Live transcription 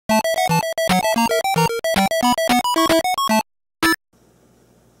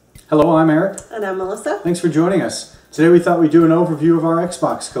Hello, I'm Eric. And I'm Melissa. Thanks for joining us. Today we thought we'd do an overview of our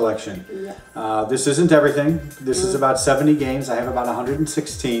Xbox collection. Yeah. This isn't everything. This is about 70 games. I have about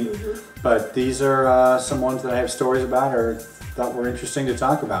 116, but these are some ones that I have stories about or thought were interesting to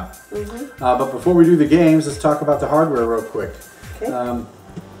talk about. But before we do the games, let's talk about the hardware real quick. Okay.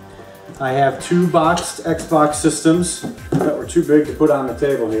 I have two boxed Xbox systems that were too big to put on the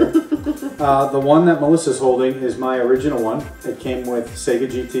table here. The one that Melissa's holding is my original one. It came with Sega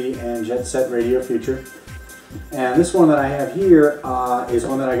GT and Jet Set RetroFuture. And this one that I have here is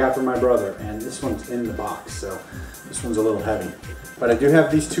one that I got from my brother, and this one's in the box, so this one's a little heavy. But I do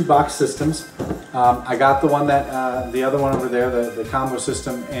have these two box systems. I got the one that, the other one over there, the combo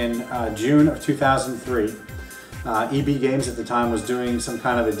system, in June of 2003. EB Games at the time was doing some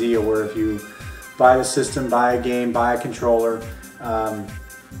kind of a deal where if you buy the system, buy a game, buy a controller,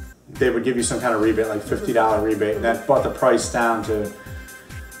 they would give you some kind of rebate, like $50 rebate, and that brought the price down to,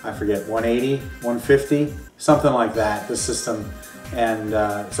 I forget, 180, 150, something like that, the system. And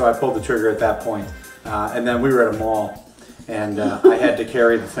so I pulled the trigger at that point. And then we were at a mall, and I had to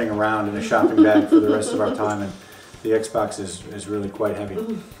carry the thing around in a shopping bag for the rest of our time, and the Xbox is really quite heavy.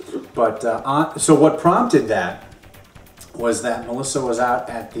 But so what prompted that was that Melissa was out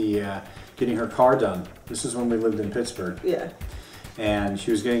at the getting her car done. This is when we lived in Pittsburgh. Yeah. And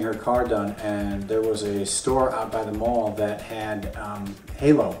she was getting her car done, and there was a store out by the mall that had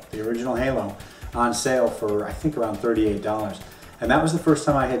Halo, the original Halo, on sale for I think around $38. And that was the first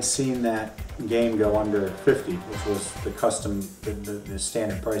time I had seen that game go under 50, which was the custom, the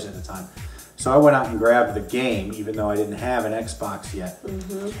standard price at the time. So I went out and grabbed the game, even though I didn't have an Xbox yet.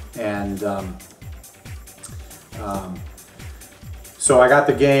 And so I got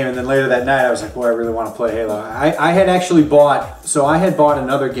the game, and then later that night I was like, boy, I really want to play Halo. I had actually bought, so I had bought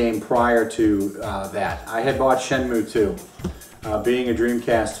another game prior to that. I had bought Shenmue 2. Being a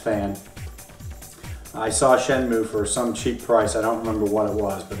Dreamcast fan, I saw Shenmue for some cheap price. I don't remember what it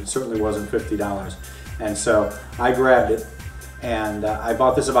was, but it certainly wasn't $50. And so I grabbed it, and I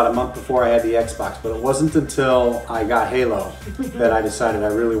bought this about a month before I had the Xbox, but it wasn't until I got Halo that I decided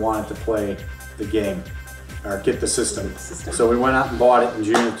I really wanted to play the game. Or get the system. So we went out and bought it in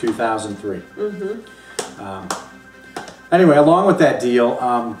June of 2003. Anyway, along with that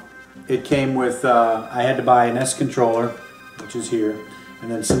deal, it came with, I had to buy an S controller, which is here. And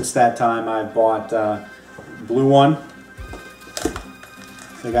then since that time, I bought blue one.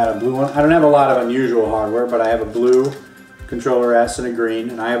 I got a blue one. I don't have a lot of unusual hardware, but I have a blue controller S and a green,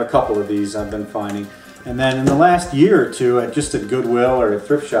 and I have a couple of these I've been finding. And then in the last year or two, just at Goodwill or at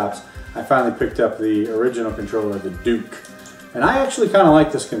thrift shops, I finally picked up the original controller, the Duke, and I actually kind of like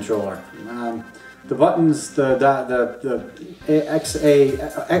this controller. The buttons, the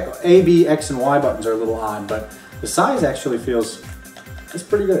A, B, X, and Y buttons are a little odd, but the size actually feels, it's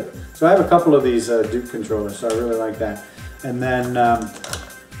pretty good. So I have a couple of these Duke controllers, so I really like that. And then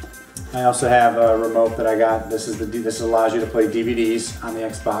I also have a remote that I got. This allows you to play DVDs on the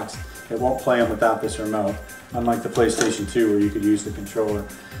Xbox. It won't play them without this remote, unlike the PlayStation 2 where you could use the controller.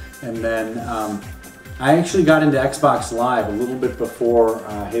 And then I actually got into Xbox Live a little bit before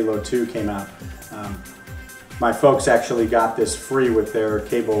Halo 2 came out. My folks actually got this free with their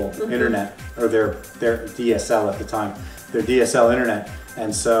cable internet, or their DSL at the time, their DSL internet.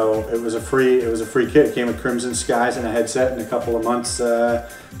 And so it was a free kit. It came with Crimson Skies and a headset in a couple of months,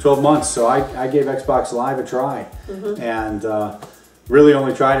 12 months. So I gave Xbox Live a try, and really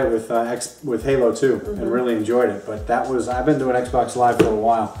only tried it with Halo 2 and really enjoyed it. But I've been doing Xbox Live for a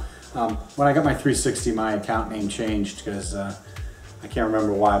while. When I got my 360, my account name changed because I can't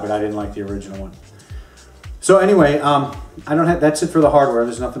remember why, but I didn't like the original one. So anyway, that's it for the hardware.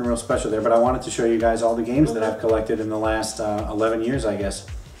 There's nothing real special there, but I wanted to show you guys all the games that I've collected in the last 11 years, I guess.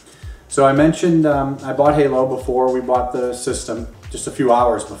 So I mentioned I bought Halo before we bought the system, just a few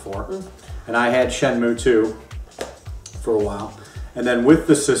hours before, and I had Shenmue 2 for a while. And then with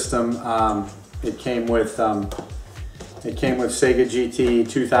the system, it came with Sega GT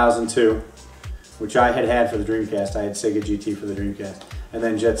 2002, which I had for the Dreamcast. I had Sega GT for the Dreamcast, and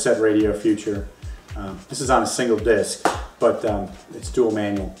then Jet Set RetroFuture. This is on a single disc, but it's dual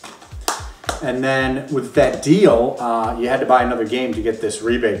manual. And then with that deal, you had to buy another game to get this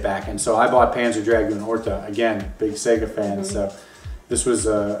rebate back, and so I bought Panzer Dragoon Orta. Again, big Sega fan, so this was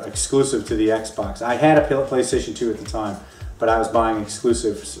exclusive to the Xbox. I had a PlayStation 2 at the time, but I was buying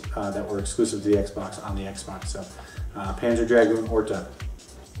exclusives that were exclusive to the Xbox on the Xbox. So Panzer Dragoon Orta.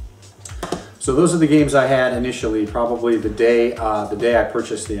 So those are the games I had initially, probably the day I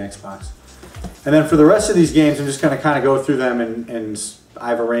purchased the Xbox. And then for the rest of these games, I'm just going to kind of go through them, and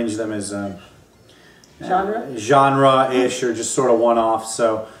I've arranged them as genre-ish or just sort of one-off.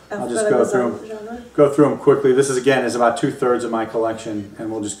 So I'll just go through them quickly. This is about 2/3 of my collection,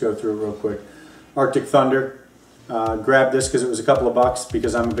 and we'll just go through it real quick. Arctic Thunder. Grabbed this because it was a couple of bucks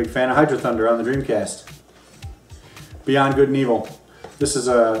because I'm a big fan of Hydro Thunder on the Dreamcast. Beyond Good and Evil.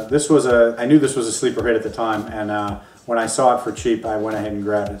 I knew this was a sleeper hit at the time, and when I saw it for cheap, I went ahead and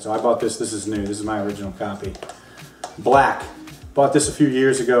grabbed it. So I bought this. This is new. This is my original copy. Black. Bought this a few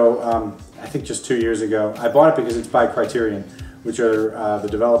years ago. I think just 2 years ago. I bought it because it's by Criterion, which are the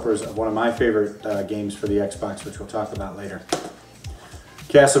developers of one of my favorite games for the Xbox, which we'll talk about later.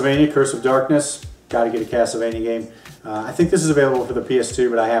 Castlevania, Curse of Darkness. Got to get a Castlevania game. I think this is available for the PS2,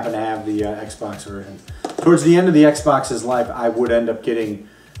 but I happen to have the Xbox version. Towards the end of the Xbox's life, I would end up getting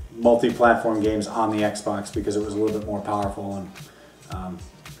multi-platform games on the Xbox because it was a little bit more powerful, and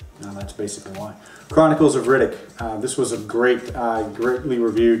that's basically why. Chronicles of Riddick. This was a greatly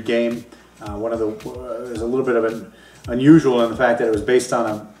reviewed game. There's a little bit of an unusual in the fact that it was based on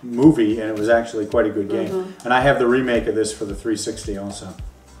a movie, and it was actually quite a good game. And I have the remake of this for the 360 also.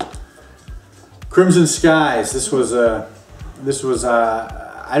 Crimson Skies. This was I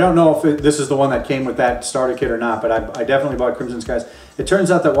don't know if this is the one that came with that starter kit or not, but I definitely bought Crimson Skies. It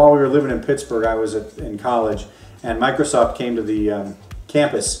turns out that while we were living in Pittsburgh, I was in college, and Microsoft came to the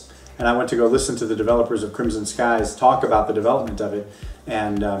campus, and I went to go listen to the developers of Crimson Skies talk about the development of it,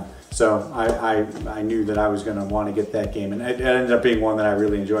 and so I knew that I was going to want to get that game, and it ended up being one that I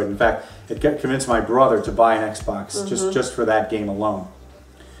really enjoyed. In fact, it convinced my brother to buy an Xbox just for that game alone.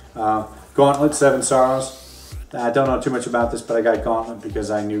 Gauntlet, Seven Sorrows. I don't know too much about this, but I got Gauntlet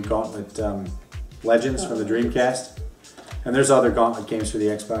because I knew Gauntlet Legends from the Dreamcast. And there's other Gauntlet games for the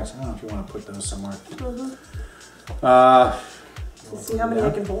Xbox. I don't know if you want to put those somewhere. Let's see how many I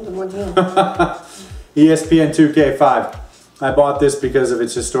can hold in one hand. ESPN 2K5. I bought this because of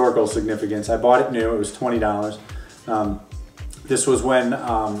its historical significance. I bought it new. It was $20. This was when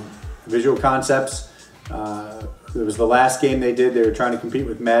Visual Concepts, it was the last game they did. They were trying to compete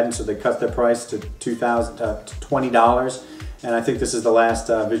with Madden, so they cut their price to $20. And I think this is the last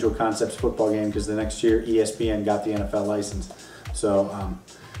Visual Concepts football game because the next year ESPN got the NFL license. So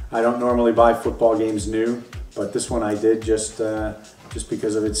I don't normally buy football games new, but this one I did just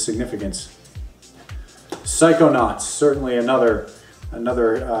because of its significance. Psychonauts, certainly another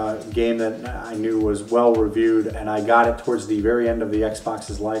game that I knew was well reviewed, and I got it towards the very end of the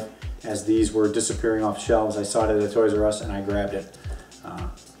Xbox's life. As these were disappearing off shelves, I saw it at a Toys R Us and I grabbed it.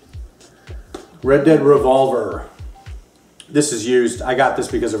 Red Dead Revolver. This is used. I got this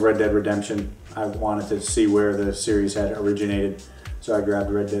because of Red Dead Redemption. I wanted to see where the series had originated, so I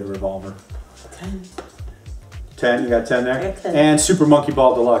grabbed Red Dead Revolver. 10. 10, you got 10 there? I got 10. And Super Monkey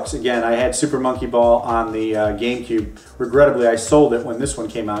Ball Deluxe. Again, I had Super Monkey Ball on the GameCube. Regrettably, I sold it when this one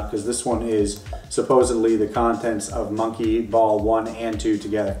came out because this one is supposedly the contents of Monkey Ball 1 and 2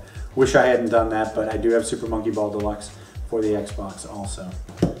 together. Wish I hadn't done that, but I do have Super Monkey Ball Deluxe for the Xbox also.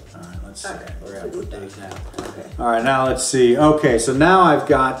 Alright, let's see. Okay. We're going to put those down. Okay. Alright, now let's see. Okay, so now I've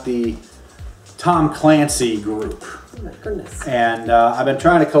got the Tom Clancy group. Oh my goodness. And I've been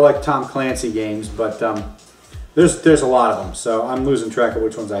trying to collect Tom Clancy games, but there's a lot of them, so I'm losing track of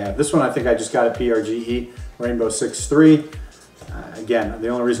which ones I have. This one I think I just got at PRGE, Rainbow Six 3. Again, the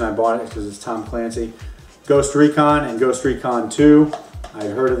only reason I bought it is because it's Tom Clancy. Ghost Recon and Ghost Recon 2.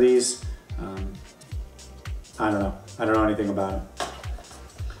 I've heard of these. I don't know. I don't know anything about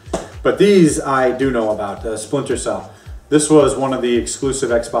them. But these I do know about. Splinter Cell. This was one of the exclusive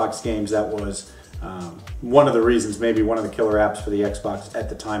Xbox games that was one of the reasons, maybe one of the killer apps for the Xbox at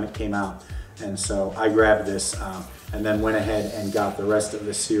the time it came out. And so I grabbed this and then went ahead and got the rest of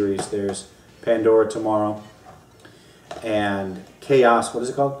the series. There's Pandora Tomorrow and Chaos. What is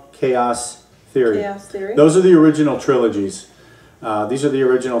it called? Chaos Theory. Chaos Theory. Those are the original trilogies. These are the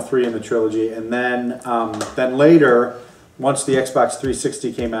original 3 in the trilogy, and then later, once the Xbox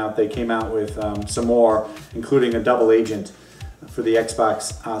 360 came out, they came out with some more, including a Double Agent for the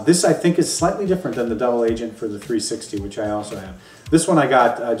Xbox. This I think is slightly different than the Double Agent for the 360, which I also have. This one I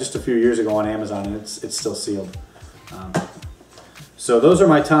got just a few years ago on Amazon, and it's still sealed. So those are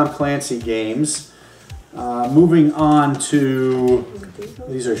my Tom Clancy games. Moving on to,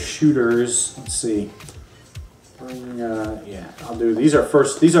 these are shooters. Let's see. Yeah, I'll do, these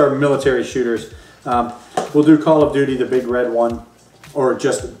are military shooters. We'll do Call of Duty, the big red one, or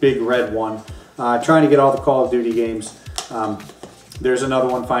just big red one. Trying to get all the Call of Duty games. There's another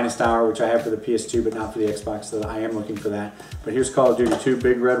one, Finest Hour, which I have for the PS2, but not for the Xbox, so I am looking for that. But here's Call of Duty 2,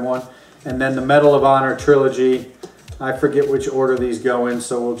 big red one. And then the Medal of Honor trilogy. I forget which order these go in,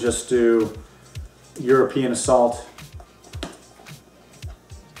 so we'll just do European Assault,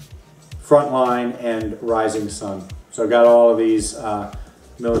 Frontline, and Rising Sun. So I got all of these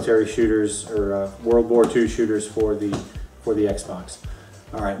military shooters or World War II shooters for the Xbox.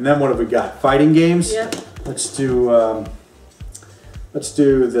 All right, and then what have we got? Fighting games. Yep. Let's do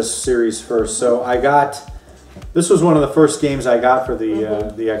this series first. So this was one of the first games I got for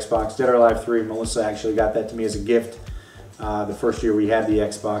the Xbox. Dead or Alive 3. Melissa actually got that to me as a gift the first year we had the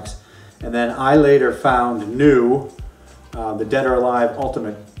Xbox. And then I later found the Dead or Alive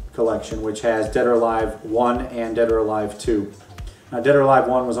Ultimate Collection, which has Dead or Alive 1 and Dead or Alive 2. Now, Dead or Alive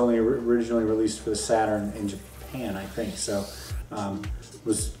 1 was only originally released for the Saturn in Japan, I think, so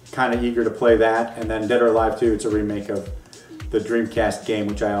was kind of eager to play that. And then Dead or Alive 2, it's a remake of the Dreamcast game,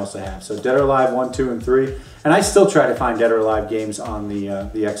 which I also have. So Dead or Alive 1, 2, and 3. And I still try to find Dead or Alive games on the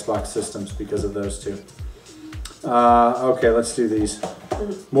Xbox systems because of those two. Okay, let's do these.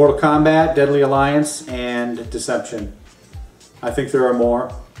 Mortal Kombat, Deadly Alliance, and Deception. I think there are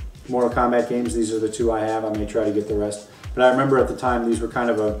more Mortal Kombat games. These are the two I have. I may try to get the rest. But I remember at the time these were kind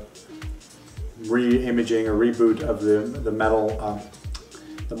of a re-imaging or reboot of the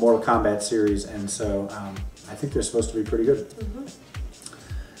Mortal Kombat series, and so I think they're supposed to be pretty good.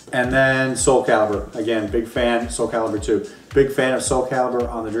 And then Soul Calibur, again, big fan. Soul Calibur 2, big fan of Soul Calibur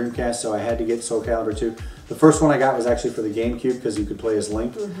on the Dreamcast, so I had to get Soul Calibur 2. The first one I got was actually for the GameCube because you could play as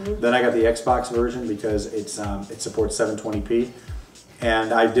Link. Then I got the Xbox version because it supports 720p.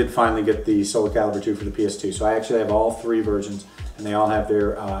 And I did finally get the Soul Calibur 2 for the PS2. So I actually have all three versions, and they all have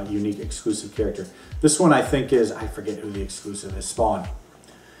their unique exclusive character. This one I think is, I forget who the exclusive is, Spawn.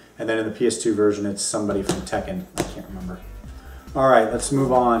 And then in the PS2 version, it's somebody from Tekken. I can't remember. All right, let's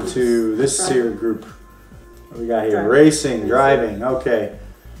move on to this series group. What do we got here? Racing, driving, okay.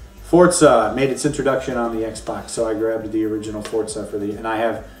 Forza made its introduction on the Xbox, so I grabbed the original Forza and I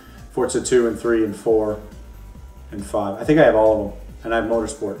have Forza 2 and 3 and 4 and 5. I think I have all of them. And I have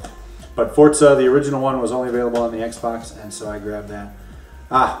Motorsport. But Forza, the original one, was only available on the Xbox, and so I grabbed that.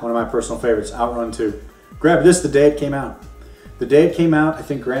 One of my personal favorites, Outrun 2. Grabbed this the day it came out. The day it came out, I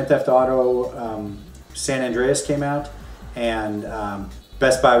think Grand Theft Auto San Andreas came out, and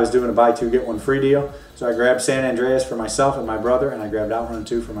Best Buy was doing a buy two, get one free deal. So I grabbed San Andreas for myself and my brother, and I grabbed Outrun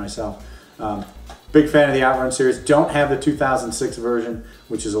 2 for myself. Big fan of the Outrun series. Don't have the 2006 version,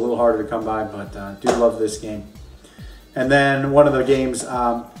 which is a little harder to come by, but do love this game. And then one of the games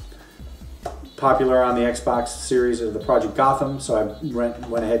popular on the Xbox series is the Project Gotham, so I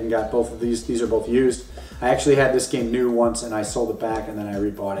went ahead and got both of these. These are both used. I actually had this game new once, and I sold it back, and then I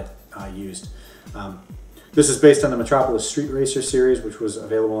rebought it used. This is based on the Metropolis Street Racer series, which was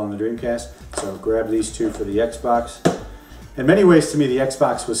available on the Dreamcast, so grab these two for the Xbox. In many ways, to me, the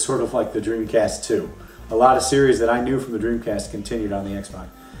Xbox was sort of like the Dreamcast too. A lot of series that I knew from the Dreamcast continued on the Xbox.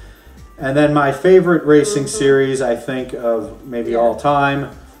 And then my favorite racing series, I think, of maybe all time,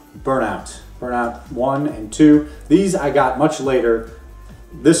 Burnout. Burnout 1 and 2. These I got much later.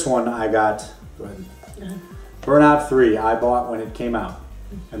 This one I got, go ahead. Burnout 3 I bought when it came out.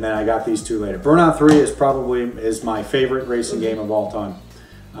 And then I got these two later. Burnout 3 is my favorite racing game of all time.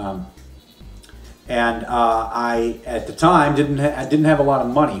 I, at the time, didn't have a lot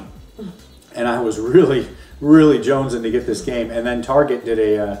of money. And I was really jonesing to get this game. And then Target did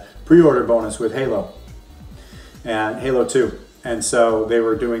a pre-order bonus with Halo and Halo 2, and so they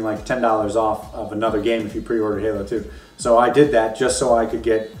were doing like $10 off of another game if you pre-ordered Halo 2. So I did that just so I could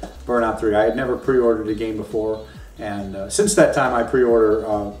get Burnout 3. I had never pre-ordered a game before, and since that time I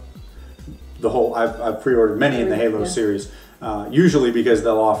pre-order I've pre-ordered many in the Halo series, usually because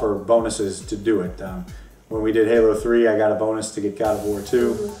they'll offer bonuses to do it. When we did Halo 3, I got a bonus to get God of War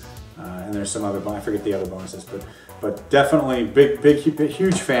 2, and there's some other, I forget the other bonuses, but definitely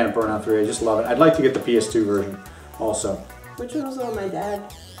huge fan of Burnout 3. I just love it. I'd like to get the PS2 version also. Which one was the one my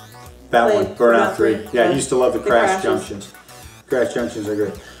dad That played? one, Burnout 3. Yeah, he used to love the Crash Junctions. Crash Junctions are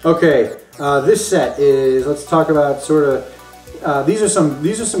great. Okay, this set is, let's talk about sort of, these are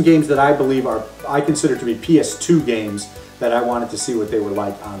some games that I believe I consider to be PS2 games that I wanted to see what they were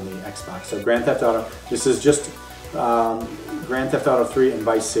like on the Xbox. So Grand Theft Auto, this is just Grand Theft Auto 3 and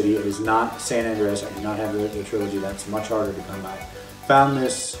Vice City. It is not San Andreas. I do not have the trilogy. That's much harder to come by. Found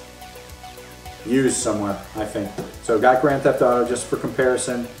this used somewhere, I think. So got Grand Theft Auto just for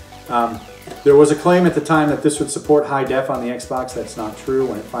comparison. There was a claim at the time that this would support high def on the Xbox. That's not true.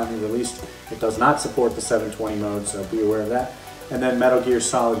 When it finally released, it does not support the 720 mode, so be aware of that. And then Metal Gear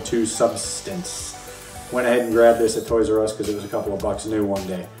Solid 2 Substance. Went ahead and grabbed this at Toys R Us because it was a couple of bucks new one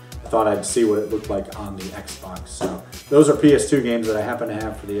day. I thought I'd see what it looked like on the Xbox. So those are PS2 games that I happen to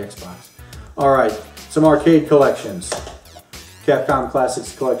have for the Xbox. All right, some arcade collections. Capcom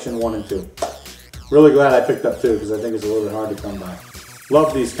Classics Collection 1 and 2. Really glad I picked up 2 because I think it's a little bit hard to come by.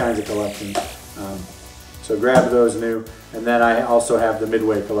 Love these kinds of collections. So grab those new. And then I also have the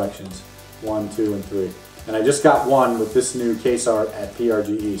Midway collections, 1, 2, and 3. And I just got 1 with this new case art at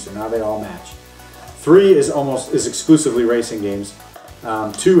PRGE, so now they all match. 3 is exclusively racing games.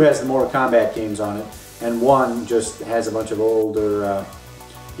 2 has the Mortal Kombat games on it, and 1 just has a bunch of older,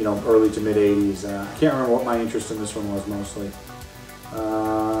 you know, early to mid 80s. I can't remember what my interest in this one was mostly.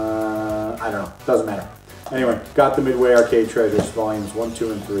 I don't know, doesn't matter. Anyway, got the Midway Arcade Treasures, volumes 1,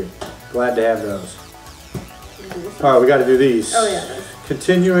 2, and 3. Glad to have those. All right, we got to do these. Oh yeah.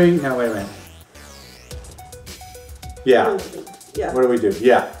 Continuing, now wait a minute. Yeah. Yeah. What do we do?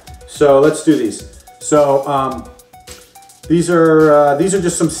 Yeah. So let's do these. So these are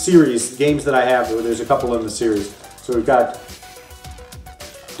just some series games that I have. There's a couple in the series. So we've got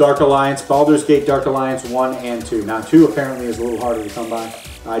Dark Alliance, Baldur's Gate Dark Alliance 1 and 2. Now 2 apparently is a little harder to come by.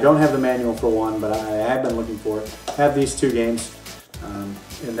 I don't have the manual for 1, but I have been looking for it. I have these 2 games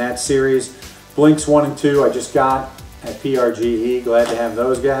in that series. Blinks 1 and 2 I just got at PRGE. Glad to have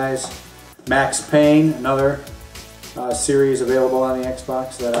those guys. Max Payne, another series available on the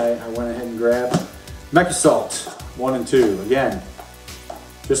Xbox that I went ahead and grabbed. MechAssault 1 and 2, again.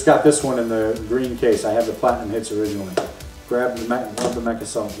 Just got this one in the green case. I have the Platinum Hits originally. Grabbed one of the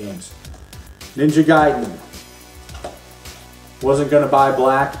MechAssault games. Ninja Gaiden. Wasn't going to buy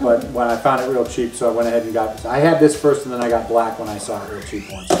black, but when I found it real cheap, so I went ahead and got it. I had this first and then I got black when I saw it real cheap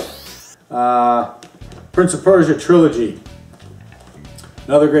once. Prince of Persia Trilogy.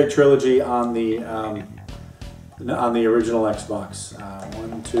 Another great trilogy on the original Xbox.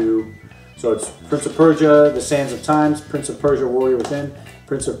 1, 2. So it's Prince of Persia, The Sands of Times, Prince of Persia Warrior Within,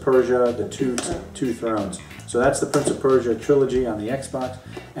 Prince of Persia, The Two Thrones. So that's the Prince of Persia trilogy on the Xbox.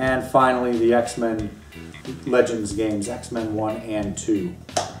 And finally the X-Men Legends games, X-Men 1 and 2.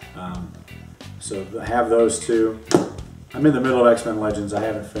 So I have those 2. I'm in the middle of X-Men Legends. I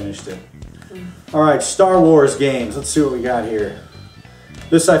haven't finished it. All right, Star Wars games. Let's see what we got here.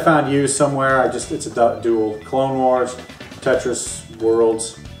 This I found used somewhere. It's a dual. Clone Wars, Tetris,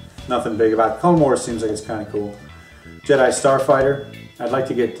 Worlds. Nothing big about it. Clone Wars seems like it's kind of cool. Jedi Starfighter. I'd like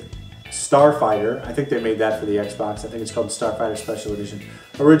to get Starfighter. I think they made that for the Xbox. I think it's called Starfighter Special Edition.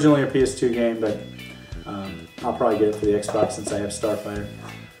 Originally a PS2 game, but I'll probably get it for the Xbox since I have Starfighter.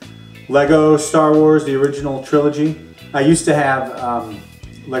 Lego Star Wars, the original trilogy. I used to have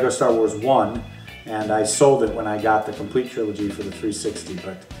Lego Star Wars 1, and I sold it when I got the complete trilogy for the 360,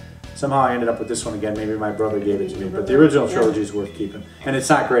 but somehow I ended up with this one again. Maybe my brother gave it to me, but the original trilogy is worth keeping. And it's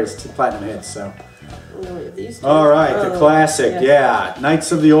not great, it's Platinum Hits, so. All right, the classic, yeah.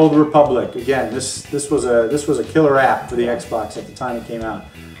 Knights of the Old Republic. Again, this was a killer app for the Xbox at the time it came out.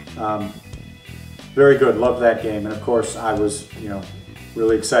 Very good, loved that game, and of course I was, you know,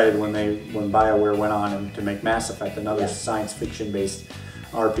 really excited when BioWare went on to make Mass Effect, another science fiction based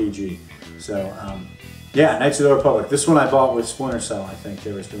RPG. So yeah, Knights of the Republic. This one I bought with Splinter Cell. I think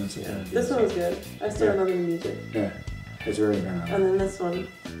they were doing some kind of. This one was good. I still remember the music. Yeah, it's really good. And then this one.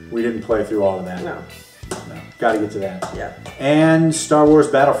 We didn't play through all of that. No. No, got to get to that. Yeah. And Star Wars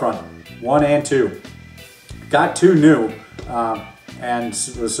Battlefront 1 and 2. Got 2 new, and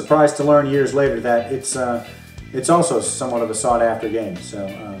was surprised to learn years later that it's also somewhat of a sought-after game.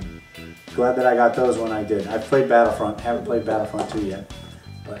 So glad that I got those when I did. I've played Battlefront. Haven't played Battlefront 2 yet,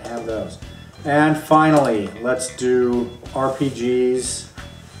 but have those. And finally, let's do RPGs.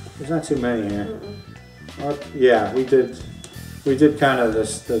 There's not too many here. Yeah, we did kind of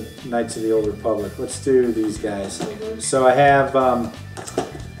the Knights of the Old Republic. Let's do these guys. So I have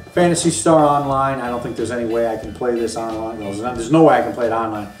Phantasy Star Online. I don't think there's any way I can play this online. There's no way I can play it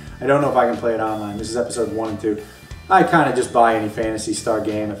online. I don't know if I can play it online. This is episode 1 and 2. I kind of just buy any Phantasy Star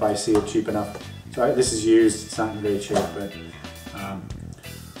game if I see it cheap enough. So this is used. It's not in great shape, but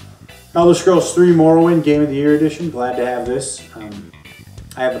Elder Scrolls 3 Morrowind Game of the Year Edition. Glad to have this.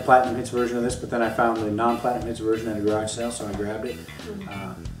 I have the Platinum Hits version of this, but then I found the non-Platinum Hits version at a garage sale, so I grabbed it.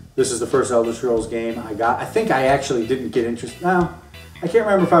 This is the first Elder Scrolls game I got. I think I actually didn't get interested. No, I can't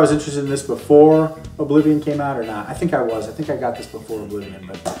remember if I was interested in this before Oblivion came out or not. I think I was. I think I got this before Oblivion,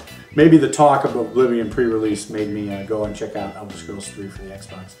 but maybe the talk of Oblivion pre-release made me go and check out Elder Scrolls 3 for the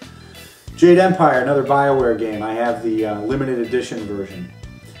Xbox. Jade Empire, another BioWare game. I have the limited edition version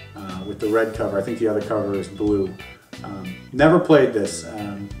with the red cover. I think the other cover is blue. Never played this,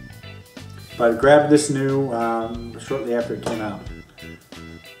 but grabbed this new shortly after it came out.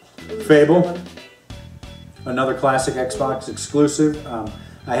 Fable, another classic Xbox exclusive.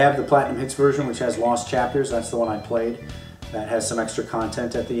 I have the Platinum Hits version, which has Lost Chapters. That's the one I played. That has some extra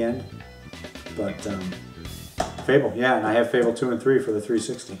content at the end. But Fable, yeah, and I have Fable 2 and 3 for the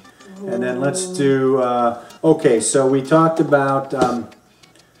 360. And then let's do, okay, so we talked about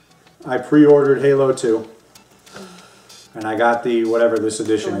I pre-ordered Halo 2. And I got the, whatever this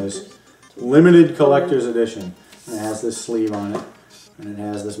edition is, limited collector's edition. And it has this sleeve on it. And it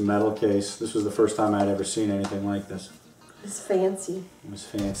has this metal case. This was the first time I'd ever seen anything like this. It's fancy. It was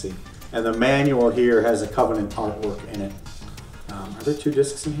fancy. And the manual here has a Covenant artwork in it. Are there 2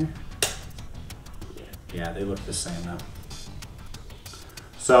 discs in here? Yeah, they look the same now.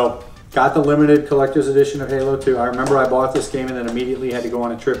 So, got the limited collector's edition of Halo 2. I remember I bought this game and then immediately had to go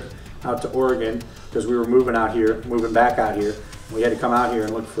on a trip out to Oregon because we were moving back out here. We had to come out here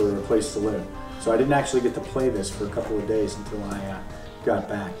and look for a place to live. So I didn't actually get to play this for a couple of days until I got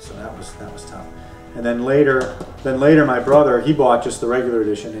back. So that was tough. And then later my brother, he bought just the regular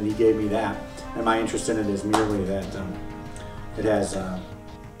edition and he gave me that. And my interest in it is merely that it has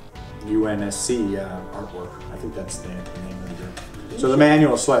UNSC artwork. I think that's the name of the game. So the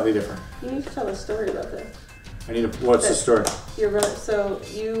manual is slightly different. You need to tell a story about that. I need to, what's the story? Your brother, so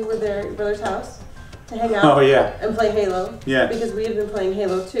you were there at your brother's house to hang out and play Halo. Yeah. Because we had been playing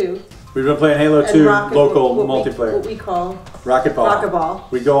Halo 2. We've been playing Halo 2 local multiplayer. What we call Rocket Ball.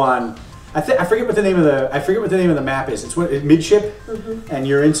 We go on. I forget what the name of the map is. It's midship, and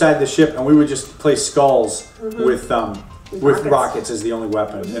you're inside the ship, and we would just play skulls with rockets as the only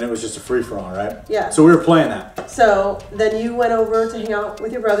weapon, and it was just a free for all, right? Yeah. So we were playing that. So then you went over to hang out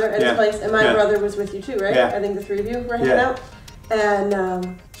with your brother at his place, and my brother was with you too, right? Yeah. I think the 3 of you were hanging out,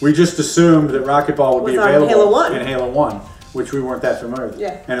 and we just assumed that Rocket Ball would be available in Halo 1, which we weren't that familiar with.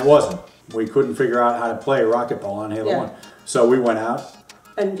 Yeah. And it wasn't. We couldn't figure out how to play Rocket Ball on Halo 1. So we went out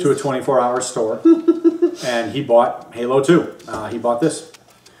to a 24-hour store, and he bought Halo 2. He bought this.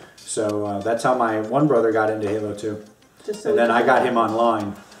 So that's how my one brother got into Halo 2. And then I got him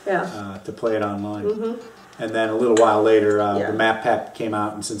online to play it online. And then a little while later, the map pack came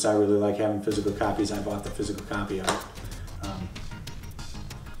out, and since I really like having physical copies, I bought the physical copy of it.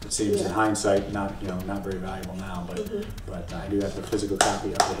 It seems in hindsight not very valuable now, but I do have the physical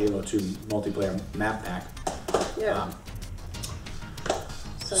copy of the Halo 2 multiplayer map pack. Yeah.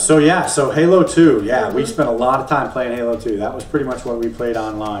 So Halo 2, we spent a lot of time playing Halo 2. That was pretty much what we played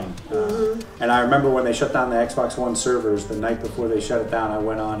online. And I remember when they shut down the Xbox One servers, the night before they shut it down, I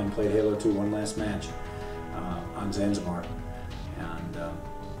went on and played Halo 2 one last match on Zanzibar. And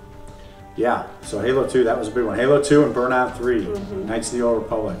so Halo 2, that was a big one. Halo 2 and Burnout 3, Knights of the Old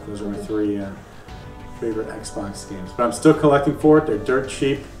Republic. Those are my 3 favorite Xbox games. But I'm still collecting for it. They're dirt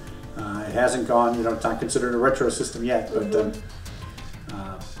cheap. It hasn't gone, it's not considered a retro system yet, but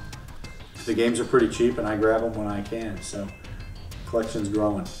the games are pretty cheap and I grab them when I can. So collection's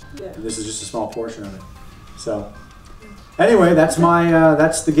growing. Yeah. And this is just a small portion of it. So anyway, that's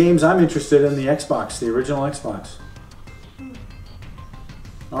that's the games I'm interested in, the Xbox, the original Xbox.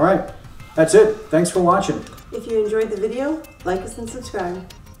 All right. That's it. Thanks for watching. If you enjoyed the video, like us and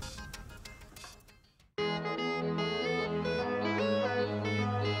subscribe.